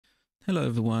Hello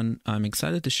everyone, I'm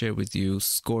excited to share with you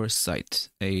ScoreSight,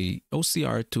 a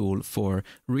OCR tool for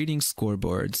reading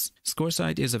scoreboards.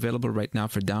 ScoreSight is available right now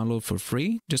for download for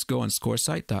free. Just go on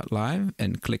scoresight.live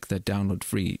and click the download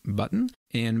free button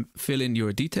and fill in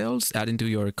your details, add into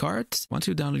your cart. Once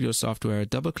you download your software,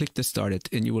 double click to start it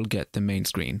and you will get the main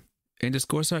screen. In the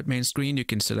ScoreSight main screen, you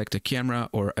can select a camera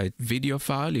or a video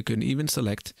file. You can even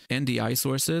select NDI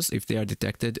sources if they are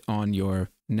detected on your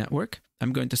network.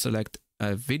 I'm going to select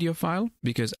a video file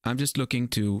because I'm just looking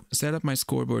to set up my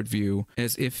scoreboard view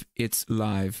as if it's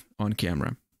live on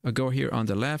camera. I'll go here on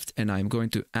the left and I'm going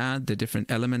to add the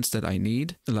different elements that I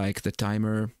need, like the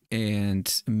timer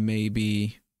and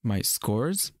maybe my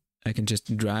scores. I can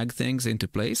just drag things into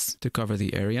place to cover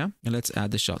the area. And let's add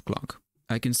the shot clock.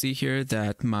 I can see here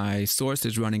that my source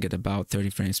is running at about 30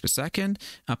 frames per second,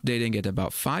 updating at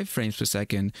about 5 frames per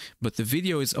second, but the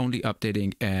video is only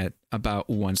updating at about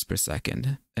once per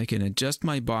second. I can adjust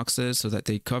my boxes so that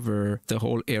they cover the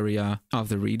whole area of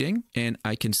the reading. And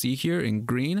I can see here in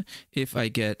green if I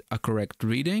get a correct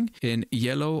reading. In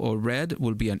yellow or red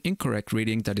will be an incorrect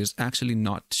reading that is actually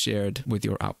not shared with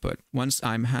your output. Once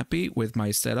I'm happy with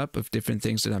my setup of different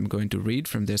things that I'm going to read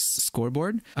from this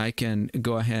scoreboard, I can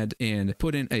go ahead and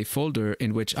put in a folder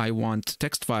in which I want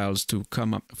text files to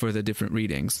come up for the different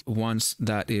readings. Once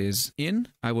that is in,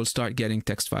 I will start getting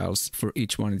text files for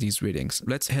each one of these readings.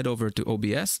 Let's head over to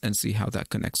OBS and see how that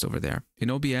connects over there.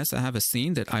 In OBS, I have a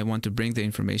scene that I want to bring the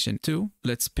information to.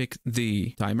 Let's pick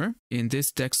the timer. In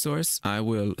this text source, I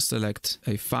will select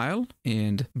a file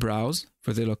and browse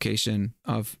for the location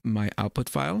of my output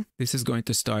file. This is going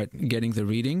to start getting the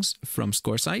readings from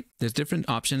ScoreSight. There's different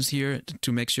options here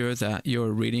to make sure that your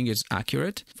reading is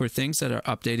accurate. For things that are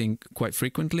updating quite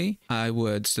frequently, I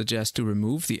would suggest to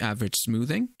remove the average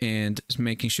smoothing and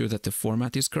making sure that the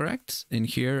format is correct. In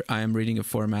here, I am reading a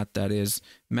format that is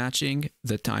matching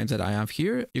the time that I have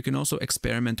here. You can also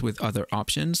experiment with other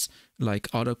options like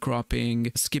auto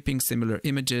cropping, skipping similar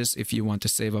images if you want to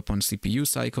save up on CPU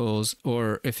cycles,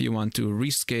 or if you want to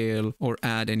rescale or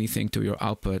add anything to your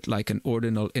output, like an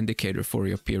ordinal indicator for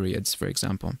your periods, for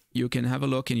example. You can have a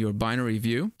look in your binary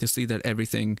view to see that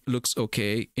everything looks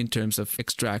okay in terms of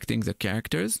extracting the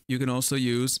characters. You can also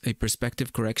use a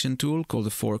perspective correction tool called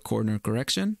the 4-corner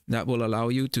correction. That will allow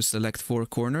you to select 4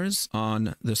 corners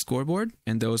on the scoreboard,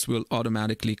 and those will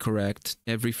automatically correct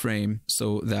every frame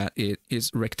so that it is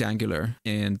rectangular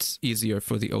and easier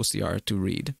for the OCR to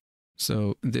read.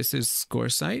 So this is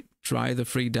ScoreSight. Try the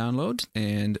free download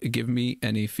and give me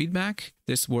any feedback.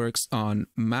 This works on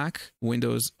Mac,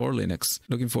 Windows, or Linux.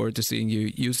 Looking forward to seeing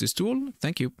you use this tool.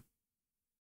 Thank you.